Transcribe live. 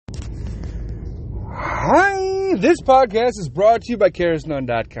This podcast is brought to you by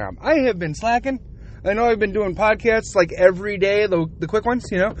caresnone.com. I have been slacking. I know I've been doing podcasts like every day, the quick ones,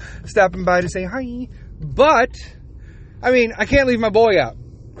 stopping by to say hi. But, I can't leave my boy out.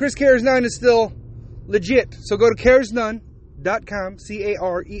 Chris Caresnone is still legit. So go to caresnone.com,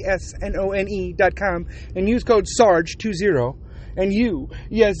 caresnone.com, and use code SARGE20, and you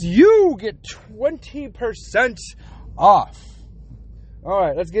get 20% off. All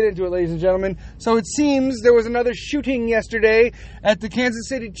right, let's get into it, ladies and gentlemen. So it seems there was another shooting yesterday at the Kansas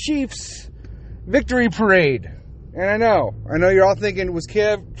City Chiefs victory parade. And I know you're all thinking, was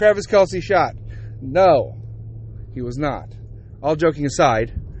Travis Kelce shot? No, he was not. All joking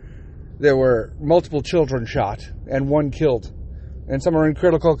aside, there were multiple children shot and one killed, and some are in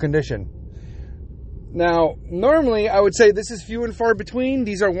critical condition. Now, normally I would say this is few and far between.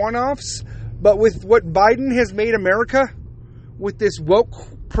 These are one-offs. But with what Biden has made America, with this woke,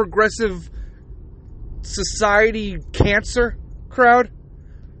 progressive society cancer crowd,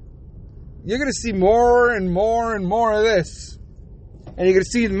 you're going to see more and more and more of this. And you're going to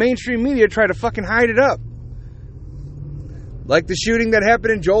see the mainstream media try to fucking hide it up. Like the shooting that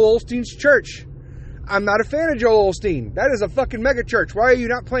happened in Joel Osteen's church. I'm not a fan of Joel Osteen. That is a fucking mega church. Why are you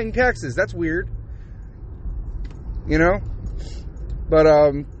not paying taxes? That's weird. But,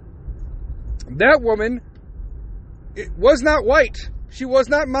 that woman, it was not white. She was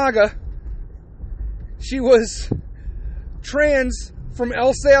not MAGA. She was trans from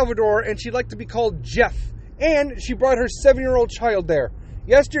El Salvador, and she liked to be called Jeff. And she brought her 7-year-old child there.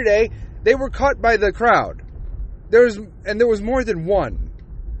 Yesterday, they were caught by the crowd. There was more than one.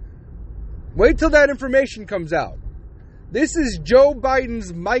 Wait till that information comes out. This is Joe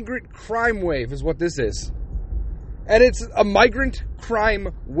Biden's migrant crime wave, is what this is. And it's a migrant crime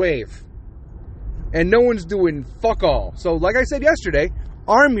wave. And no one's doing fuck all. So, like I said yesterday,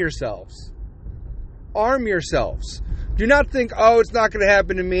 arm yourselves. Arm yourselves. Do not think, it's not going to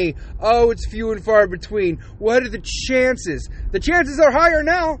happen to me. It's few and far between. What are the chances? The chances are higher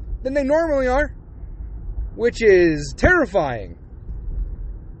now than they normally are, which is terrifying.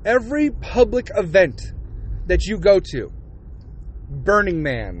 Every public event that you go to, Burning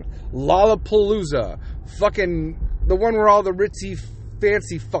Man, Lollapalooza, fucking the one where all the ritzy,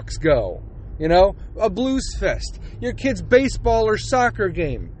 fancy fucks go. A blues fest, your kid's baseball or soccer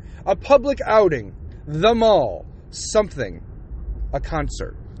game, a public outing, the mall, something, a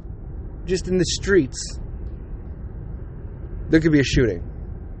concert, just in the streets, there could be a shooting.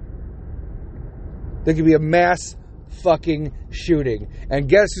 There could be a mass fucking shooting. And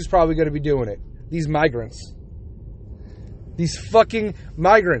guess who's probably going to be doing it? These migrants. These fucking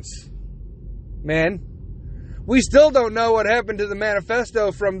migrants. Man. We still don't know what happened to the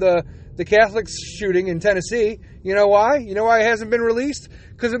manifesto from the Catholics shooting in Tennessee. You know why? You know why it hasn't been released?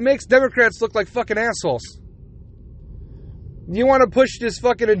 Because it makes Democrats look like fucking assholes. You want to push this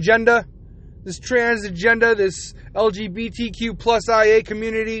fucking agenda, this trans agenda, this LGBTQ plus IA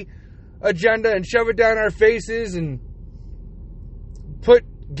community agenda, and shove it down our faces and put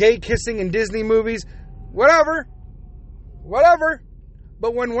gay kissing in Disney movies? Whatever.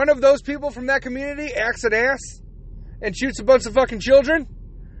 But when one of those people from that community acts an ass and shoots a bunch of fucking children,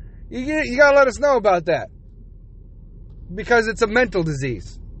 you gotta let us know about that. Because it's a mental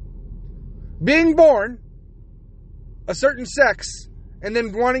disease. Being born a certain sex and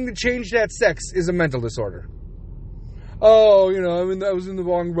then wanting to change that sex is a mental disorder. I was in the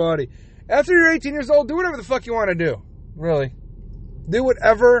wrong body. After you're 18 years old, do whatever the fuck you want to do. Really. Do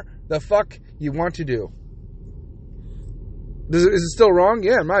whatever the fuck you want to do. Is it still wrong?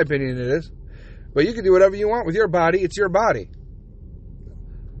 Yeah, in my opinion it is. But you can do whatever you want with your body. It's your body.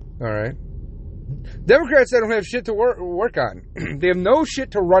 Alright. Democrats, they don't have shit to work on. They have no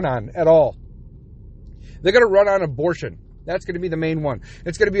shit to run on at all. They're going to run on abortion. That's going to be the main one.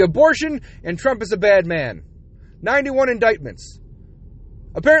 It's going to be abortion, and Trump is a bad man. 91 indictments.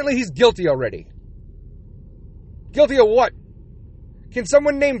 Apparently he's guilty already. Guilty of what? Can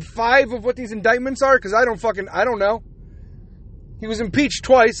someone name 5 of what these indictments are? Because I don't know. He was impeached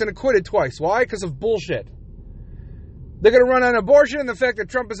twice and acquitted twice. Why? Because of bullshit. They're going to run on abortion and the fact that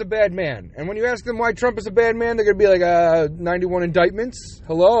Trump is a bad man. And when you ask them why Trump is a bad man, they're going to be like, 91 indictments?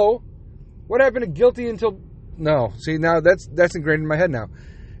 Hello? What happened to guilty until... No. See, now that's ingrained in my head now.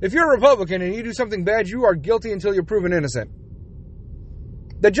 If you're a Republican and you do something bad, you are guilty until you're proven innocent.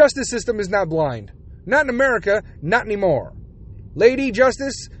 The justice system is not blind. Not in America, not anymore. Lady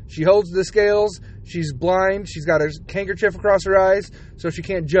Justice, she holds the scales. She's blind. She's got a handkerchief across her eyes, so she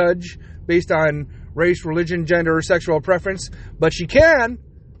can't judge based on race, religion, gender, or sexual preference. But she can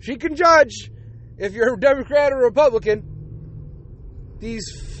judge if you're a Democrat or Republican. These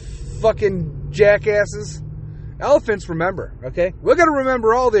fucking jackasses Elephants remember, okay? We're going to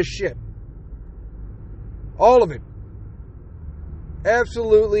remember all this shit. All of it.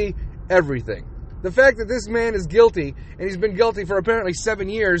 Absolutely everything. The fact that this man is guilty, and he's been guilty for apparently 7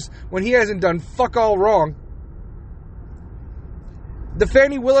 years when he hasn't done fuck all wrong. The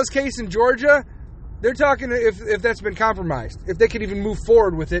Fannie Willis case in Georgia, they're talking if that's been compromised, if they could even move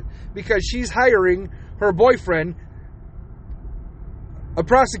forward with it, because she's hiring her boyfriend, a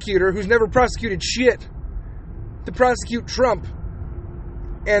prosecutor who's never prosecuted shit, to prosecute Trump.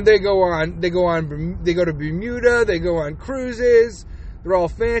 And they go to Bermuda, they go on cruises, they're all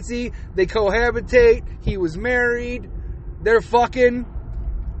fancy, they cohabitate, he was married, they're fucking.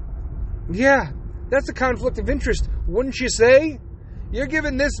 Yeah, that's a conflict of interest, wouldn't you say? You're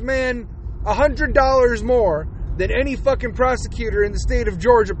giving this man $100 more than any fucking prosecutor in the state of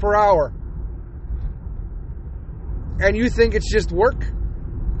Georgia per hour. And you think it's just work?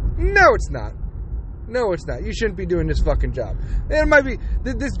 No, it's not. No, it's not. You shouldn't be doing this fucking job. It might be,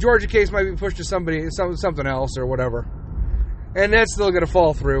 this Georgia case might be pushed to something else or whatever. And that's still going to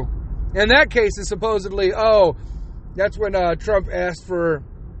fall through. And that case is supposedly, that's when Trump asked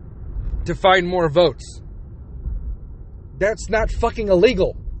to find more votes. That's not fucking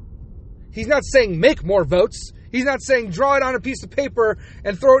illegal. He's not saying make more votes. He's not saying draw it on a piece of paper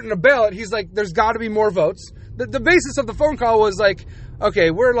and throw it in a ballot. He's like, there's got to be more votes. The basis of the phone call was like, okay,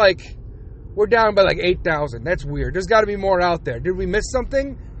 we're down by like 8,000. That's weird. There's got to be more out there. Did we miss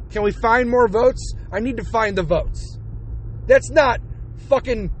something? Can we find more votes? I need to find the votes. That's not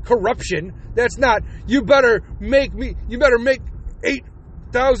fucking corruption. That's not, you better make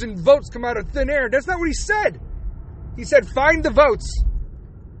 8,000 votes come out of thin air. That's not what he said. He said, find the votes.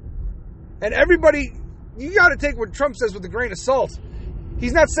 And everybody, you got to take what Trump says with a grain of salt.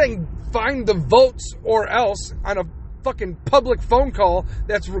 He's not saying find the votes or else on a fucking public phone call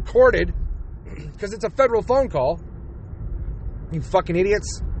that's recorded, because it's a federal phone call. You fucking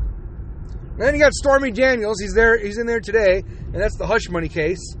idiots. And then you got Stormy Daniels. He's in there today, and that's the hush money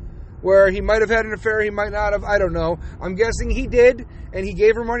case, where he might have had an affair, he might not have, I don't know. I'm guessing he did, and he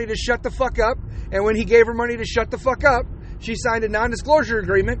gave her money to shut the fuck up, and when he gave her money to shut the fuck up, she signed a non-disclosure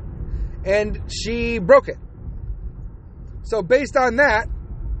agreement, and she broke it. So based on that,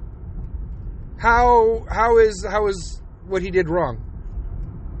 how is what he did wrong?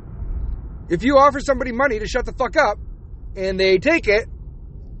 If you offer somebody money to shut the fuck up, and they take it,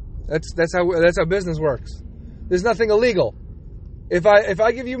 that's how business works. There's nothing illegal. If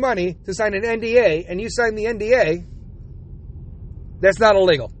I give you money to sign an NDA and you sign the NDA, that's not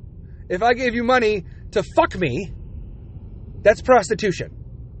illegal. If I gave you money to fuck me, that's prostitution.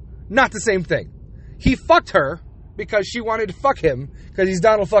 Not the same thing. He fucked her because she wanted to fuck him because he's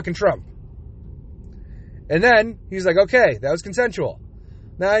Donald fucking Trump. And then he's like, okay, that was consensual.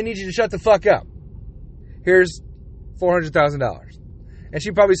 Now I need you to shut the fuck up. Here's $400,000. And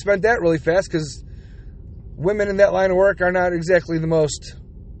she probably spent that really fast because women in that line of work are not exactly the most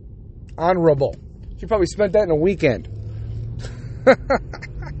honorable. She probably spent that in a weekend.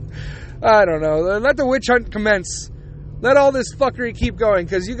 I don't know. Let the witch hunt commence. Let all this fuckery keep going,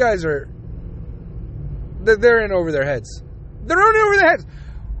 because you guys are... They're in over their heads. They're in over their heads.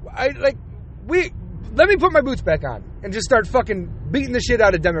 Let me put my boots back on and just start fucking beating the shit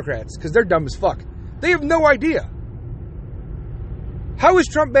out of Democrats, because they're dumb as fuck. They have no idea. How is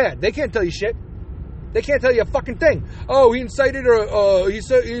Trump bad? They can't tell you shit. They can't tell you a fucking thing. Oh, he incited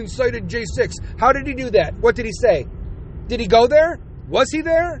J6. How did he do that? What did he say? Did he go there? Was he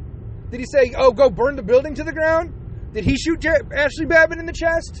there? Did he say, go burn the building to the ground? Did he shoot Ashley Babbitt in the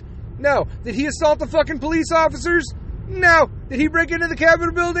chest? No. Did he assault the fucking police officers? No. Did he break into the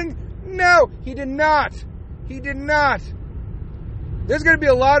Capitol building? No. He did not. He did not. There's going to be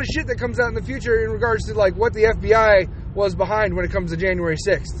a lot of shit that comes out in the future in regards to what the FBI was behind when it comes to January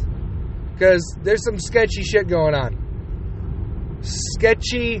 6th. Because there's some sketchy shit going on.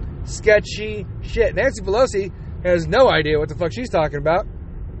 Sketchy shit. Nancy Pelosi has no idea what the fuck she's talking about.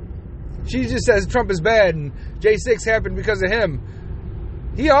 She just says Trump is bad and J6 happened because of him.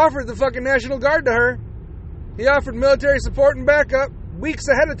 He offered the fucking National Guard to her. He offered military support and backup weeks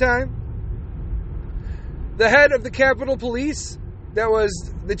ahead of time. The head of the Capitol Police, that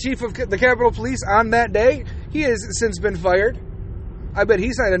was the chief of the Capitol Police on that day, he has since been fired. I bet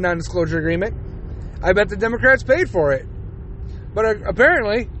he signed a non-disclosure agreement. I bet the Democrats paid for it. But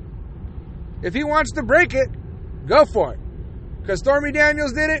apparently, if he wants to break it, go for it. Because Stormy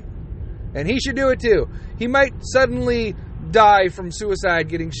Daniels did it, and he should do it too. He might suddenly die from suicide,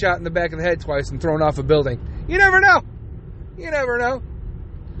 getting shot in the back of the head twice and thrown off a building. You never know. You never know.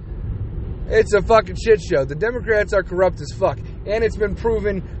 It's a fucking shit show. The Democrats are corrupt as fuck. And it's been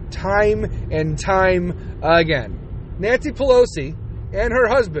proven time and time again. Nancy Pelosi and her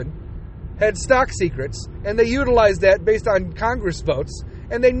husband had stock secrets, and they utilized that based on Congress votes,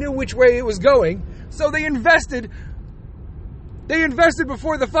 and they knew which way it was going, so they invested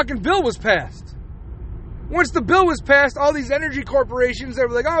before the fucking bill was passed. Once the bill was passed, all these energy corporations, they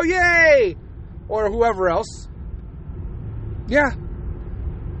were like, oh, yay! Or whoever else. Yeah.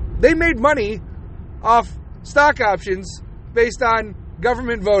 They made money off stock options based on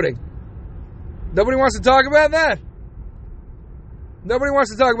government voting. Nobody wants to talk about that. Nobody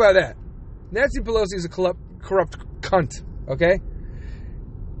wants to talk about that. Nancy Pelosi is a corrupt cunt, okay?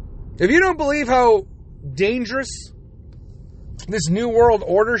 If you don't believe how dangerous this New World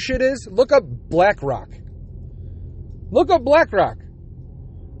Order shit is, look up BlackRock. Look up BlackRock.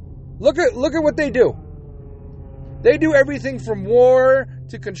 Look at what they do. They do everything from war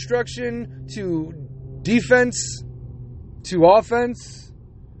to construction to defense to offense.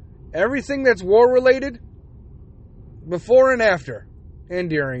 Everything that's war related, before and after and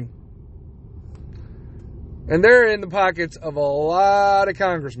during. And they're in the pockets of a lot of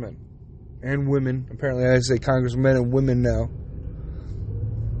congressmen and women. Apparently I say congressmen and women now.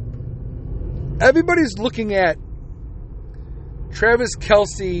 Everybody's looking at Travis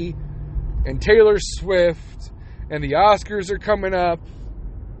Kelce and Taylor Swift, and the Oscars are coming up.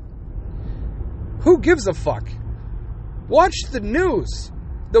 Who gives a fuck? Watch the news.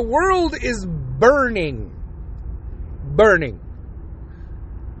 The world is burning. Burning.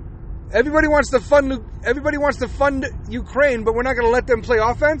 Everybody wants to fund Ukraine, but we're not going to let them play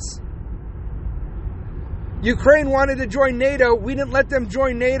offense? Ukraine wanted to join NATO. We didn't let them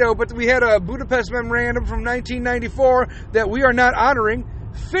join NATO, but we had a Budapest Memorandum from 1994 that we are not honoring.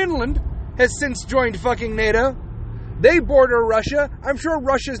 Finland has since joined fucking NATO. They border Russia. I'm sure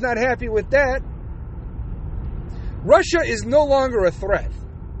Russia's not happy with that. Russia is no longer a threat.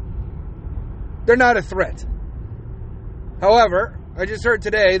 They're not a threat. However, I just heard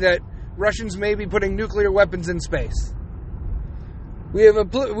today that Russians may be putting nuclear weapons in space. We have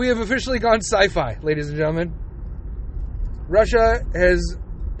officially gone sci-fi, ladies and gentlemen. Russia has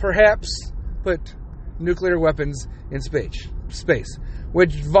perhaps put nuclear weapons in space,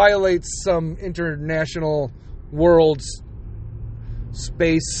 which violates some international world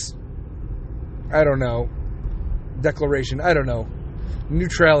space, I don't know, declaration, I don't know,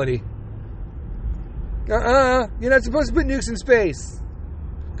 neutrality. You're not supposed to put nukes in space.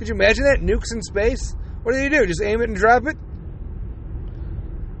 Could you imagine that? Nukes in space? What do? Just aim it and drop it?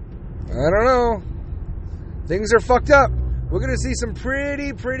 I don't know. Things are fucked up. We're going to see some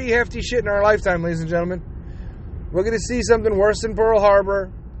pretty hefty shit in our lifetime, ladies and gentlemen. We're going to see something worse than Pearl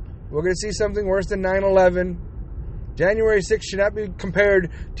Harbor. We're going to see something worse than 9/11. January 6th should not be compared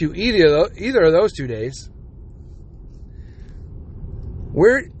to either of those 2 days.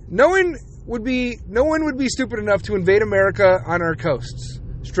 No one would be stupid enough to invade America on our coasts,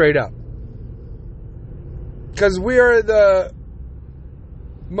 straight up. Because we are the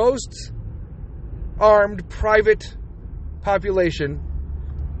most armed private population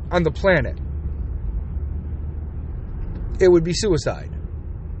on the planet. It would be suicide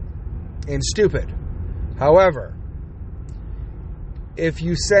and stupid. However, if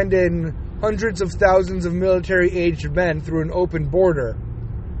you send in hundreds of thousands of military-aged men through an open border,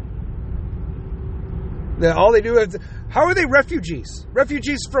 then all they do is... How are they refugees?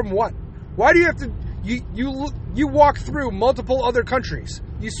 Refugees from what? Why do you have to... You walk through multiple other countries.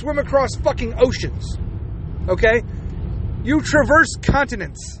 You swim across fucking oceans. Okay? You traverse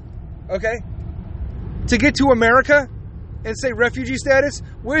continents. Okay? To get to America and say refugee status?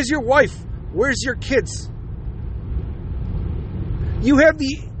 Where's your wife? Where's your kids? You have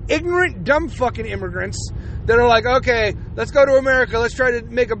the ignorant, dumb fucking immigrants that are like, okay, let's go to America. Let's try to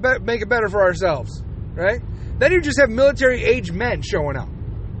make it better for ourselves. Right? Then you just have military-aged men showing up.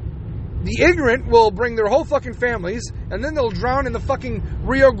 The ignorant will bring their whole fucking families, and then they'll drown in the fucking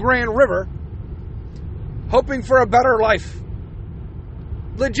Rio Grande River, hoping for a better life.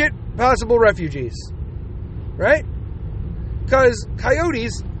 Legit possible refugees. Right? Because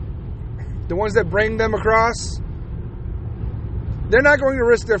coyotes, the ones that bring them across, they're not going to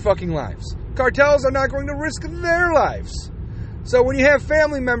risk their fucking lives. Cartels are not going to risk their lives. So when you have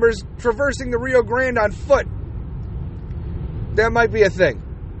family members traversing the Rio Grande on foot, that might be a thing.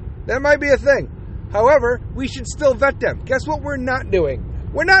 That might be a thing. However, we should still vet them. Guess what we're not doing?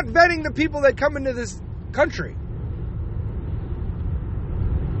 We're not vetting the people that come into this country.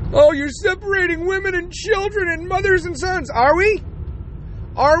 Oh, you're separating women and children and mothers and sons. Are we?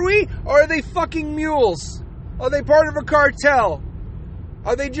 Are we? Or are they fucking mules? Are they part of a cartel?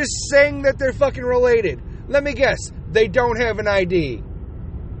 Are they just saying that they're fucking related? Let me guess. they don't have an ID.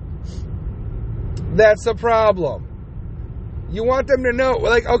 That's a problem. You want them to know,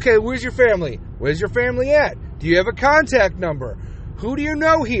 like, okay, where's your family? Where's your family at? Do you have a contact number? Who do you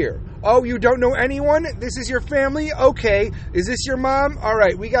know here? Oh, you don't know anyone? This is your family? Okay. Is this your mom? All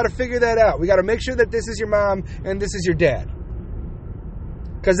right, we got to figure that out. We got to make sure that this is your mom and this is your dad.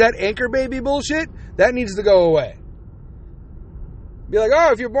 Because that anchor baby bullshit, that needs to go away. Be like,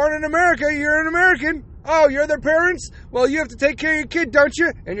 oh, if you're born in America, you're an American. Oh, you're their parents? Well, you have to take care of your kid, don't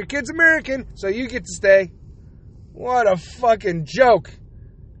you? And your kid's American, so you get to stay. What a fucking joke.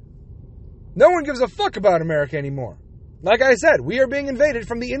 No one gives a fuck about America anymore. Like I said, we are being invaded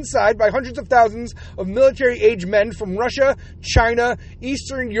from the inside by hundreds of thousands of military-age men from Russia, China,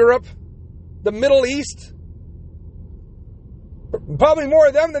 Eastern Europe, the Middle East. Probably more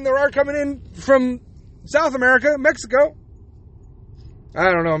of them than there are coming in from South America, Mexico.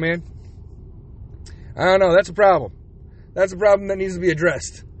 I don't know, man. I don't know. That's a problem. That's a problem that needs to be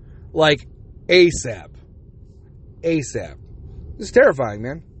addressed. Like, ASAP. ASAP. It's terrifying,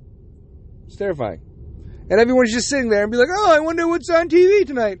 man. It's terrifying. And everyone's just sitting there and be like, oh, I wonder what's on TV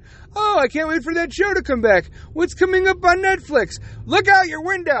tonight. Oh, I can't wait for that show to come back. What's coming up on Netflix? Look out your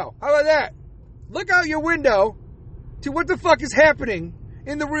window. How about that? Look out your window to what the fuck is happening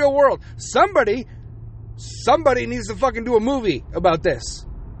in the real world. Somebody needs to fucking do a movie about this.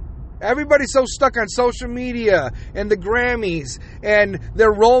 Everybody's so stuck on social media and the Grammys, and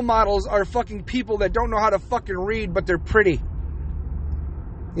their role models are fucking people that don't know how to fucking read, but they're pretty.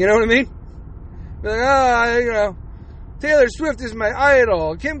 You know what I mean? They're like, Taylor Swift is my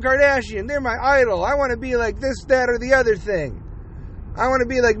idol. Kim Kardashian, they're my idol. I want to be like this, that, or the other thing. I want to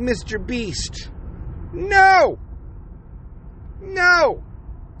be like Mr. Beast. No!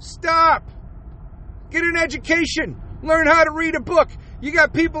 Stop! Get an education. Learn how to read a book. You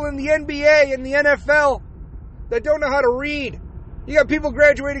got people in the NBA and the NFL that don't know how to read. You got people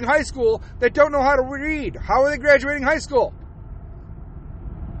graduating high school that don't know how to read. How are they graduating high school?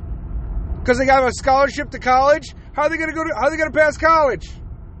 Because they got a scholarship to college? How are they going to pass college?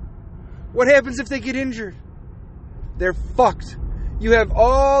 What happens if they get injured? They're fucked. You have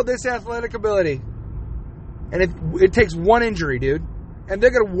all this athletic ability, and it takes one injury, dude, and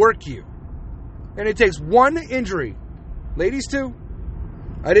they're going to work you. And it takes one injury. Ladies, too.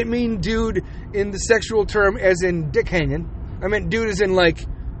 I didn't mean dude in the sexual term as in dick hanging. I meant dude as in, like,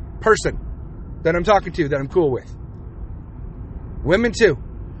 person that I'm talking to, that I'm cool with. Women, too.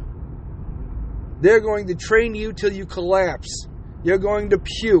 They're going to train you till you collapse. You're going to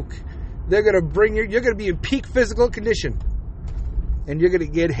puke. They're going to you're going to be in peak physical condition. And you're going to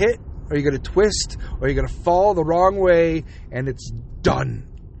get hit, or you're going to twist, or you're going to fall the wrong way, and it's done.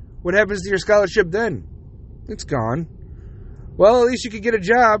 What happens to your scholarship then? It's gone. Well, at least you could get a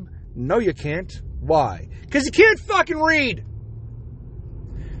job. No, you can't. Why? Because you can't fucking read.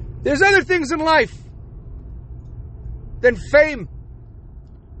 There's other things in life than fame.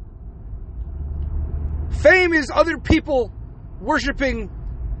 Fame is other people worshiping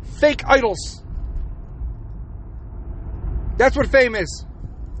fake idols. That's what fame is.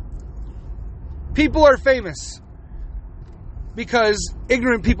 People are famous because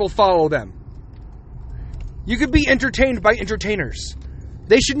ignorant people follow them. You could be entertained by entertainers.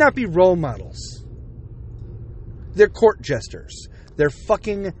 They should not be role models. They're court jesters. They're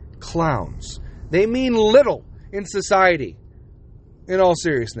fucking clowns. They mean little in society, in all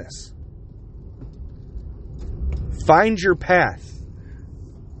seriousness. Find your path.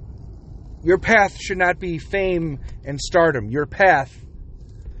 Your path should not be fame and stardom. Your path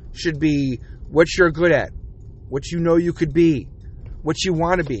should be what you're good at, what you know you could be, what you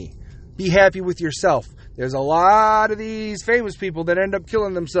want to be. Be happy with yourself. There's a lot of these famous people that end up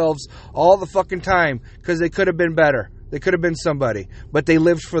killing themselves all the fucking time because they could have been better. They could have been somebody, but they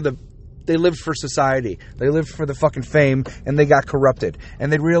lived for society. They lived for the fucking fame, and they got corrupted.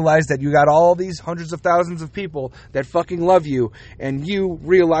 And they realized that you got all these hundreds of thousands of people that fucking love you, and you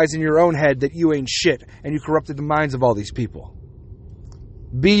realize in your own head that you ain't shit, and you corrupted the minds of all these people.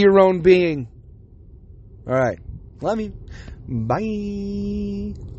 Be your own being. All right. Love you. Bye.